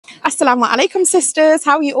Asalamu alaikum, sisters.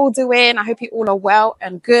 How are you all doing? I hope you all are well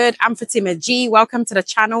and good. I'm Fatima G. Welcome to the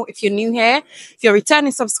channel. If you're new here, if you're a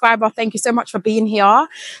returning subscriber, thank you so much for being here.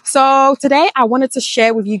 So today I wanted to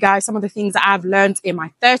share with you guys some of the things that I've learned in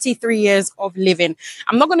my 33 years of living.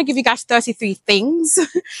 I'm not going to give you guys 33 things.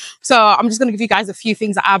 So I'm just going to give you guys a few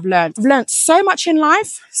things that I've learned. I've learned so much in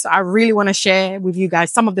life. So I really want to share with you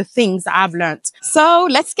guys some of the things that I've learned. So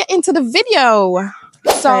let's get into the video.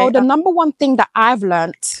 So the number one thing that I've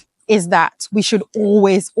learned is that we should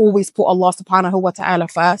always put Allah subhanahu wa ta'ala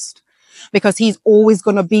first, because he's always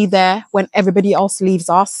going to be there when everybody else leaves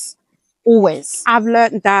us. Always. I've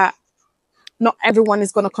learned that not everyone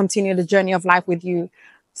is going to continue the journey of life with you.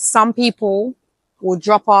 Some people will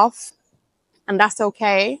drop off, and that's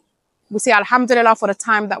okay. We say alhamdulillah for the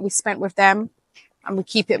time that we spent with them, and we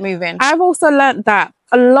keep it moving. I've also learned that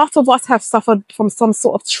a lot of us have suffered from some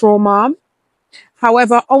sort of trauma.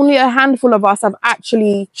 However, only a handful of us have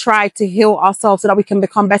actually tried to heal ourselves so that we can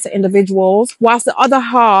become better individuals, whilst the other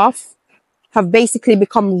half have basically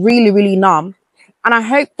become really numb. And I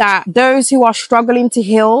hope that those who are struggling to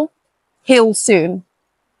heal soon,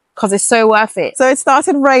 because it's so worth it. So it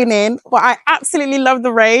started raining, but I absolutely love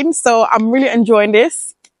the rain. So I'm really enjoying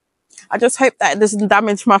this. I just hope that it doesn't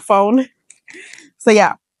damage my phone. So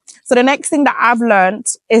yeah. So the next thing that I've learned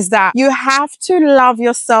is that you have to love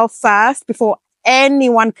yourself first before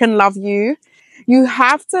anyone can love you. You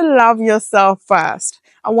have to love yourself first.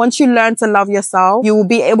 And once you learn to love yourself, you will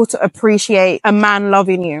be able to appreciate a man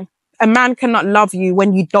loving you. A man cannot love you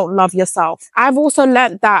when you don't love yourself. I've also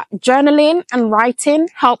learned that journaling and writing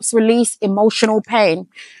helps release emotional pain.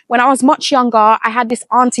 When I was much younger, I had this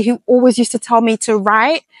auntie who always used to tell me to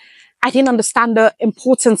write. I didn't understand the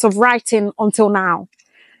importance of writing until now.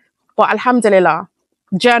 But alhamdulillah,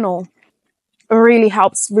 journal really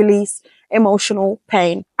helps release emotional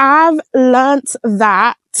pain. I've learnt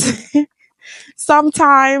that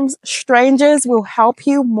sometimes strangers will help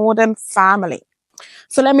you more than family.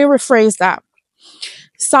 So let me rephrase that.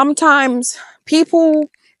 Sometimes people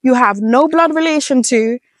you have no blood relation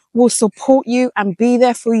to will support you and be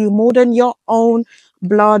there for you more than your own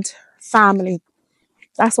blood family.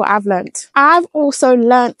 That's what I've learnt. I've also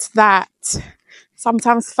learnt that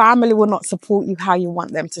sometimes family will not support you how you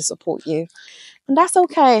want them to support you. And that's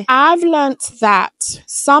okay. I've learnt that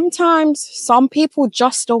sometimes some people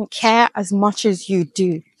just don't care as much as you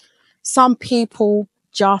do. Some people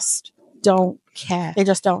just don't care. They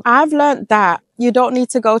just don't. I've learnt that you don't need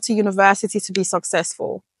to go to university to be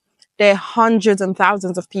successful. There are hundreds and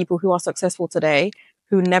thousands of people who are successful today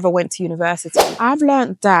who never went to university. I've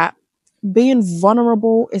learnt that being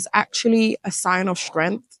vulnerable is actually a sign of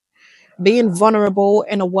strength. Being vulnerable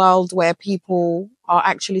in a world where people are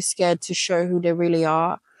actually scared to show who they really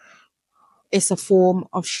are is a form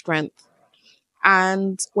of strength.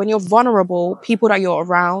 And when you're vulnerable, people that you're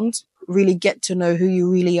around really get to know who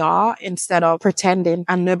you really are instead of pretending,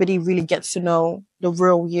 and nobody really gets to know the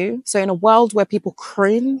real you. So in a world where people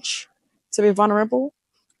cringe to be vulnerable,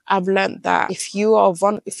 I've learned that if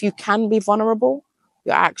you can be vulnerable,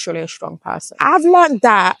 you're actually a strong person. I've learned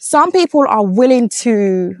that some people are willing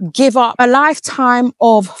to give up a lifetime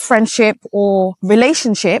of friendship or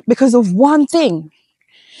relationship because of one thing.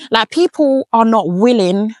 Like, people are not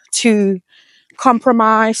willing to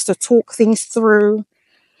compromise, to talk things through,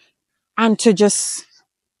 and to just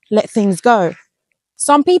let things go.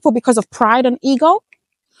 Some people, because of pride and ego,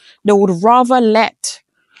 they would rather let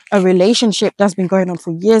a relationship that's been going on for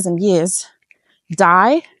years and years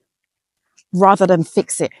die rather than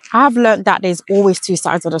fix it. I've learned that there's always two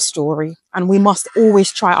sides of the story, and we must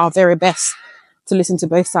always try our very best to listen to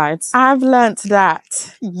both sides. I've learned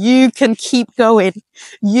that you can keep going.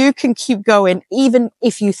 You can keep going even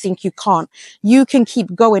if you think you can't. You can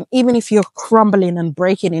keep going even if you're crumbling and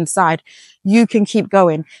breaking inside. You can keep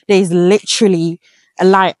going. There's literally a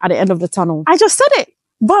light at the end of the tunnel. I just said it,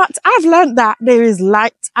 but I've learned that there is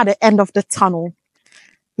light at the end of the tunnel.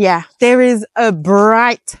 Yeah, there is a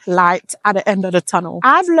bright light at the end of the tunnel.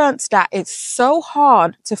 I've learnt that it's so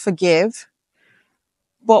hard to forgive,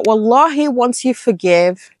 but wallahi, once you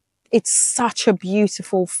forgive, it's such a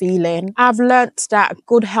beautiful feeling. I've learnt that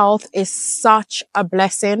good health is such a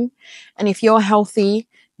blessing. And if you're healthy,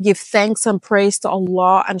 give thanks and praise to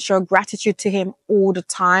Allah and show gratitude to Him all the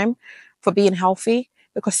time for being healthy,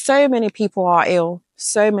 because so many people are ill.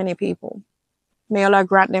 So many people. May Allah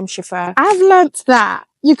grant them shifa. I've learnt that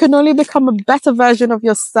you can only become a better version of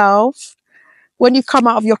yourself when you come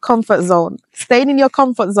out of your comfort zone. Staying in your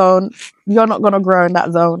comfort zone, you're not going to grow in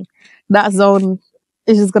that zone. That zone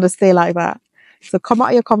is just going to stay like that. So come out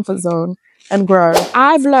of your comfort zone and grow.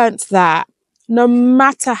 I've learnt that No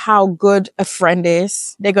matter how good a friend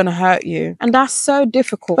is, they're going to hurt you. And that's so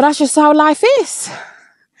difficult. But that's just how life is.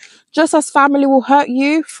 Just as family will hurt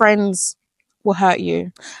you, friends will hurt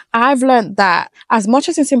you. I've learned that as much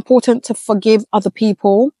as it's important to forgive other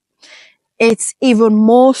people, it's even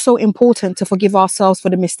more so important to forgive ourselves for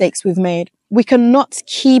the mistakes we've made. We cannot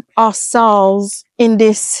keep ourselves in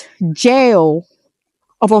this jail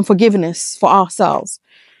of unforgiveness for ourselves.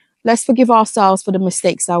 Let's forgive ourselves for the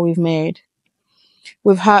mistakes that we've made.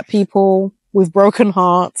 We've hurt people, we've broken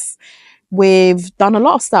hearts, we've done a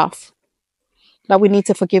lot of stuff that we need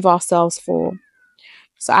to forgive ourselves for.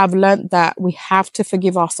 So I've learned that we have to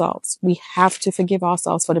forgive ourselves. We have to forgive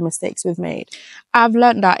ourselves for the mistakes we've made. I've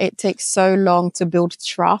learned that it takes so long to build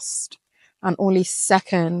trust and only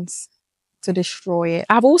seconds to destroy it.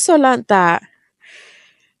 I've also learned that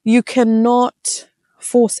you cannot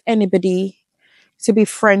force anybody to be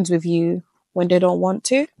friends with you when they don't want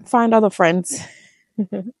to. Find other friends.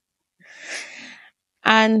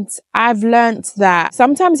 And I've learned that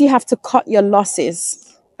sometimes you have to cut your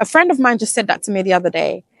losses. A friend of mine just said that to me the other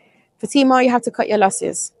day. Fatima, you have to cut your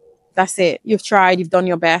losses. That's it. You've tried, you've done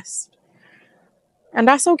your best. And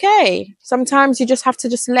that's okay. Sometimes you just have to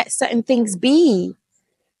just let certain things be.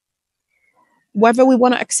 Whether we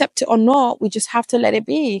want to accept it or not, we just have to let it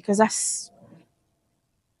be, because that's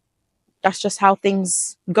just how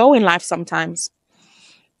things go in life sometimes.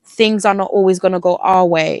 Things are not always going to go our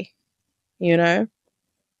way, you know?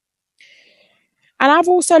 And I've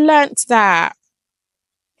also learnt that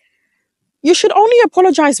you should only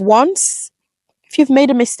apologize once if you've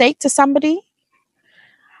made a mistake to somebody.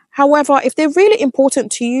 However, if they're really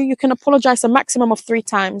important to you, you can apologize a maximum of 3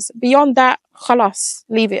 times. Beyond that, khalas,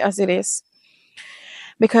 leave it as it is.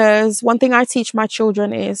 Because one thing I teach my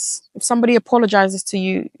children is, if somebody apologizes to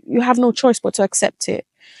you, you have no choice but to accept it.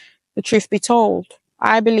 The truth be told,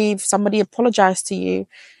 I believe somebody apologized to you,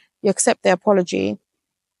 you accept their apology.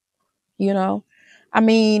 You know, I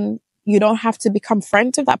mean, you don't have to become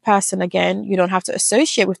friends with that person again. You don't have to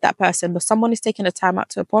associate with that person, but someone is taking the time out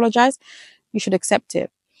to apologize, you should accept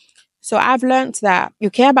it. So I've learned that you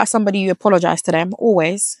care about somebody, you apologize to them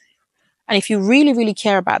always. And if you really, really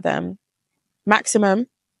care about them, maximum,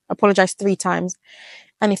 apologize 3 times.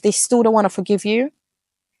 And if they still don't want to forgive you,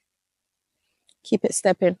 keep it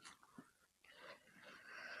stepping.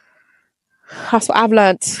 That's what I've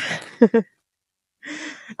learned.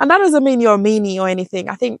 And that doesn't mean you're a meanie or anything.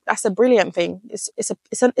 I think that's a brilliant thing.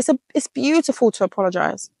 It's beautiful to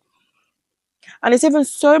apologize. And it's even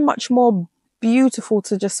so much more beautiful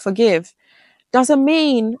to just forgive. Doesn't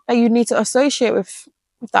mean that you need to associate with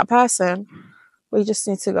that person. We just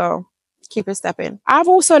need to go. Keep it stepping. I've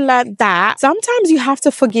also learned that sometimes you have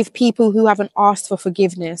to forgive people who haven't asked for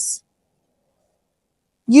forgiveness.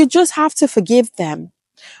 You just have to forgive them.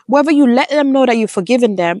 Whether you let them know that you've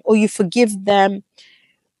forgiven them or you forgive them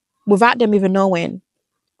without them even knowing.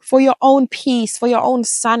 For your own peace, for your own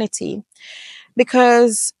sanity.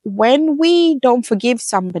 Because when we don't forgive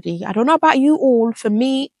somebody, I don't know about you all, for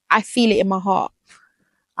me, I feel it in my heart.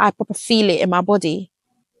 I proper feel it in my body.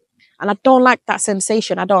 And I don't like that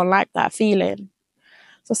sensation. I don't like that feeling.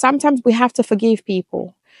 So sometimes we have to forgive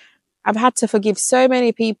people. I've had to forgive so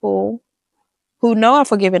many people who know I've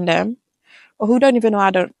forgiven them, or who don't even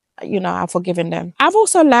know I've forgiven them. I've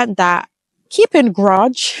also learned that keeping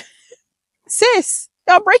grudge, sis,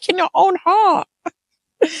 you're breaking your own heart.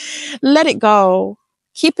 Let it go.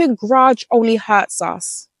 Keeping grudge only hurts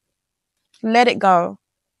us. Let it go.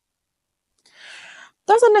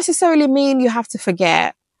 Doesn't necessarily mean you have to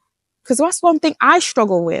forget. Because that's one thing I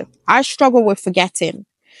struggle with. I struggle with forgetting.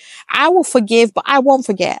 I will forgive, but I won't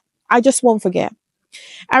forget. I just won't forget.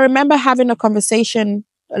 I remember having a conversation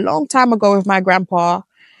a long time ago with my grandpa.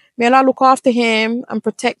 May Allah look after him and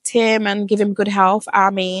protect him and give him good health. I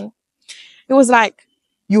mean, it was like,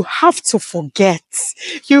 you have to forget.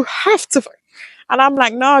 You have to. And I'm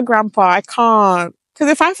like, no, grandpa, I can't. Because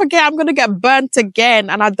if I forget, I'm going to get burnt again.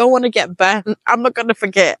 And I don't want to get burnt. I'm not going to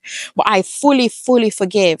forget. But I fully, fully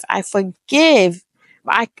forgive. I forgive.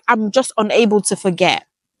 But I'm just unable to forget.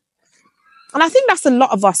 And I think that's a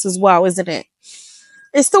lot of us as well, isn't it?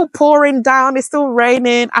 It's still pouring down. It's still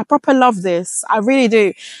raining. I proper love this. I really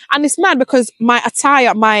do. And it's mad because my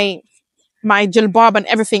attire, my jilbab and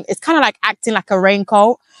everything, it's kind of like acting like a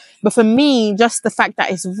raincoat. But for me, just the fact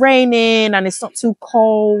that it's raining and it's not too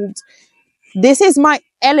cold, this is my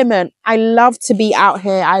element. I love to be out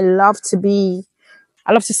here. I love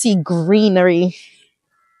to see greenery.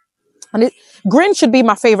 And green should be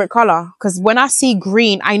my favorite color, because when I see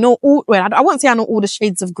green, I know I won't say I know all the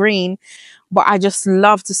shades of green, but I just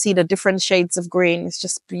love to see the different shades of green. It's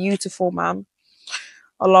just beautiful, man.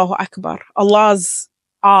 Allahu Akbar. Allah's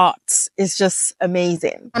art is just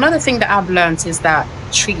amazing. Another thing that I've learned is that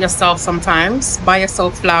treat yourself sometimes. Buy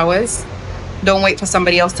yourself flowers. Don't wait for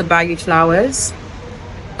somebody else to buy you flowers.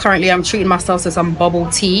 Currently, I'm treating myself to some bubble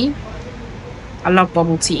tea. I love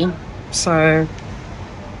bubble tea. So,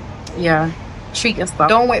 yeah, treat yourself.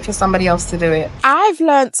 Don't wait for somebody else to do it. I've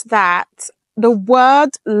learnt that the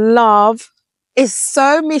word love is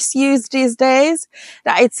so misused these days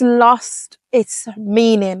that it's lost its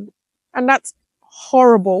meaning. And that's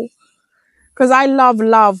horrible. Because I love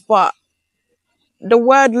love, but the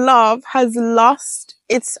word love has lost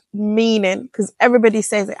its meaning. Because everybody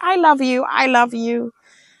says it. I love you. I love you.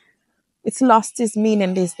 It's lost its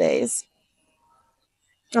meaning these days.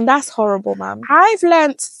 And that's horrible, man. I've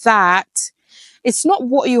learnt that it's not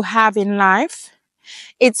what you have in life.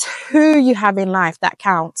 It's who you have in life that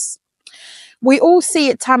counts. We all see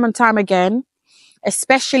it time and time again,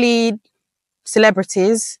 especially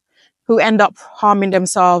celebrities who end up harming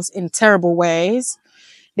themselves in terrible ways.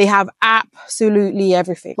 They have absolutely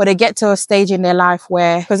everything. But they get to a stage in their life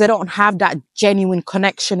where, because they don't have that genuine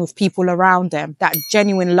connection with people around them, that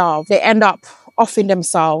genuine love, they end up offing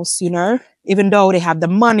themselves, you know, even though they have the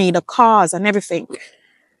money, the cars and everything.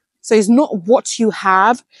 So it's not what you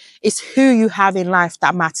have, it's who you have in life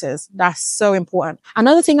that matters. That's so important.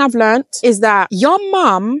 Another thing I've learned is that your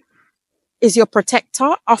mum is your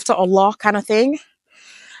protector after Allah kind of thing.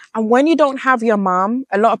 And when you don't have your mum,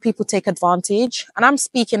 a lot of people take advantage. And I'm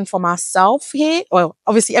speaking for myself here. Well,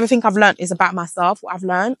 obviously everything I've learned is about myself, what I've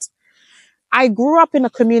learned. I grew up in a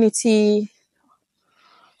community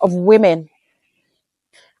of women.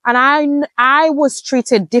 And I was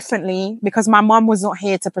treated differently because my mom was not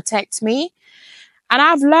here to protect me. And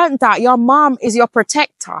I've learned that your mom is your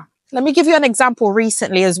protector. Let me give you an example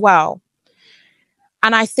recently as well.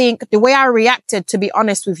 And I think the way I reacted, to be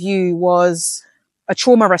honest with you, was a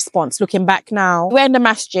trauma response. Looking back now, we're in the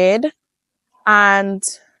masjid and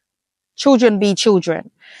children be children.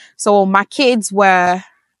 So my kids were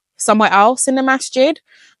somewhere else in the masjid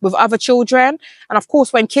with other children. And of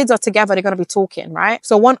course, when kids are together, they're going to be talking, right?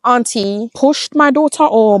 So one auntie pushed my daughter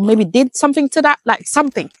or maybe did something to that, like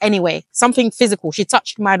something anyway, something physical. She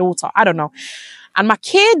touched my daughter. I don't know. And my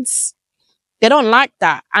kids, they don't like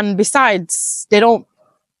that. And besides, they don't,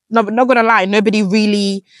 not going to lie, nobody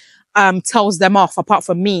really tells them off apart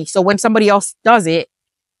from me. So when somebody else does it,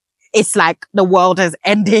 it's like the world has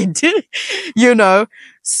ended, you know?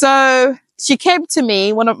 So she came to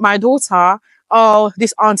me, my daughter, oh,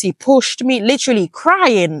 this auntie pushed me, literally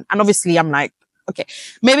crying. And obviously I'm like, okay,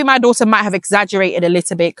 maybe my daughter might have exaggerated a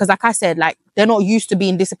little bit. Cause like I said, like they're not used to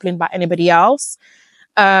being disciplined by anybody else.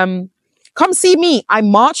 Come see me. I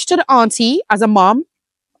marched to the auntie as a mom.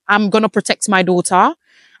 I'm going to protect my daughter.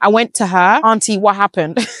 I went to her, auntie, what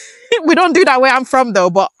happened? We don't do that where I'm from though,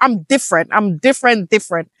 but I'm different. I'm different.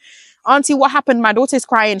 Auntie, what happened? My daughter's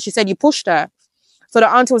crying. She said, you pushed her. So the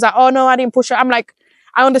auntie was like, oh no, I didn't push her. I'm like,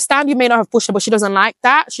 I understand you may not have pushed her, but she doesn't like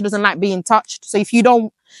that. She doesn't like being touched. So if you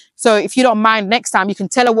don't mind next time, you can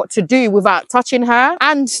tell her what to do without touching her.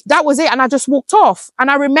 And that was it. And I just walked off. And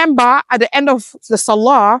I remember at the end of the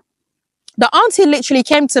salah, the auntie literally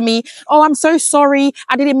came to me. Oh, I'm so sorry.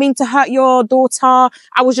 I didn't mean to hurt your daughter.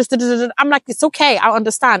 I was just, I'm like, it's okay. I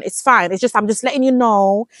understand. It's fine. It's just, I'm just letting you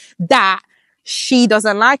know that she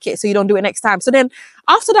doesn't like it. So you don't do it next time. So then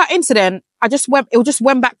after that incident, it just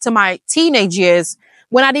went back to my teenage years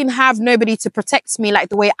when I didn't have nobody to protect me like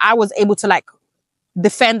the way I was able to like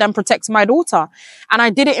defend and protect my daughter. And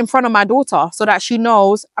I did it in front of my daughter so that she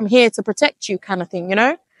knows I'm here to protect you kind of thing, you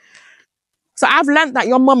know? So I've learned that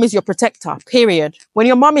your mom is your protector, period. When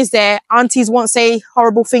your mom is there, aunties won't say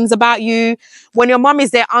horrible things about you. When your mom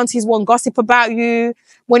is there, aunties won't gossip about you.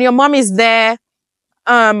 When your mom is there,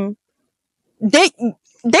 they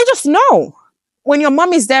just know. When your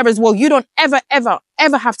mom is there as well, you don't ever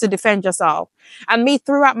have to defend yourself. And me,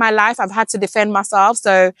 throughout my life, I've had to defend myself.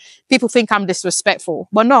 So people think I'm disrespectful.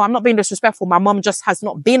 But no, I'm not being disrespectful. My mom just has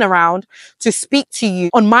not been around to speak to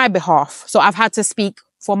you on my behalf. So I've had to speak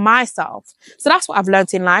for myself. So that's what I've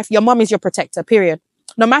learned in life. Your mom is your protector, period.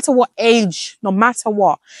 No matter what age, no matter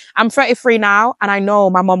what. I'm 33 now, and I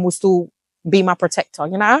know my mom will still be my protector,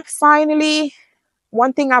 you know? Finally,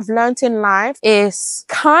 one thing I've learned in life is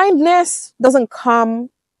kindness doesn't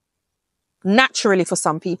come naturally for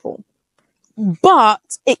some people,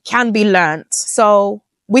 but it can be learnt. So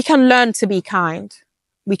we can learn to be kind.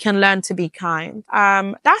 We can learn to be kind.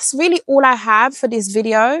 That's really all I have for this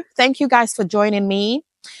video. Thank you guys for joining me.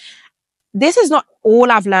 This is not all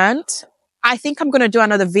I've learned. I think I'm going to do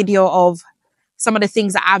another video of some of the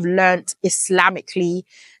things that I've learned Islamically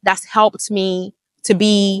that's helped me to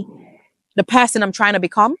be the person I'm trying to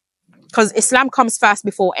become. Because Islam comes first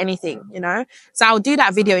before anything, you know. So I'll do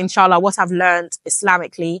that video, inshallah, what I've learned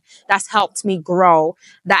Islamically. That's helped me grow.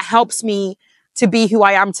 That helps me to be who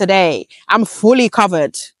I am today. I'm fully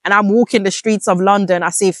covered and I'm walking the streets of London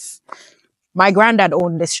as if my granddad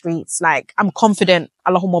owned the streets. Like, I'm confident,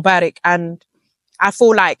 Allahumma barik. And I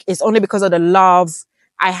feel like it's only because of the love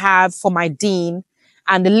I have for my deen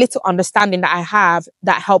and the little understanding that I have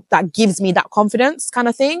that gives me that confidence kind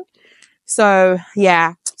of thing. So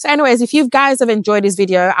yeah. So anyways, if you guys have enjoyed this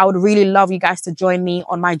video, I would really love you guys to join me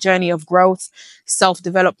on my journey of growth,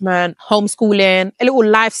 self-development, homeschooling, a little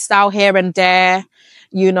lifestyle here and there,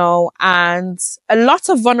 you know, and a lot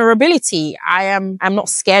of vulnerability. I'm not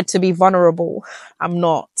scared to be vulnerable. I'm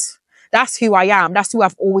not. That's who I am. That's who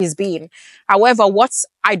I've always been. However,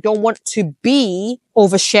 I don't want to be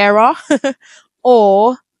oversharer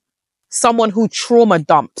or someone who trauma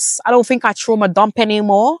dumps. I don't think I trauma dump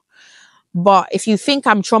anymore. But if you think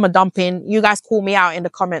I'm trauma dumping, you guys call me out in the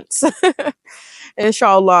comments.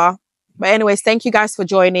 Inshallah. But anyways, thank you guys for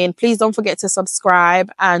joining. Please don't forget to subscribe.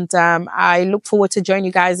 And I look forward to joining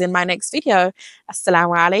you guys in my next video.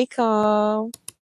 Assalamu alaikum.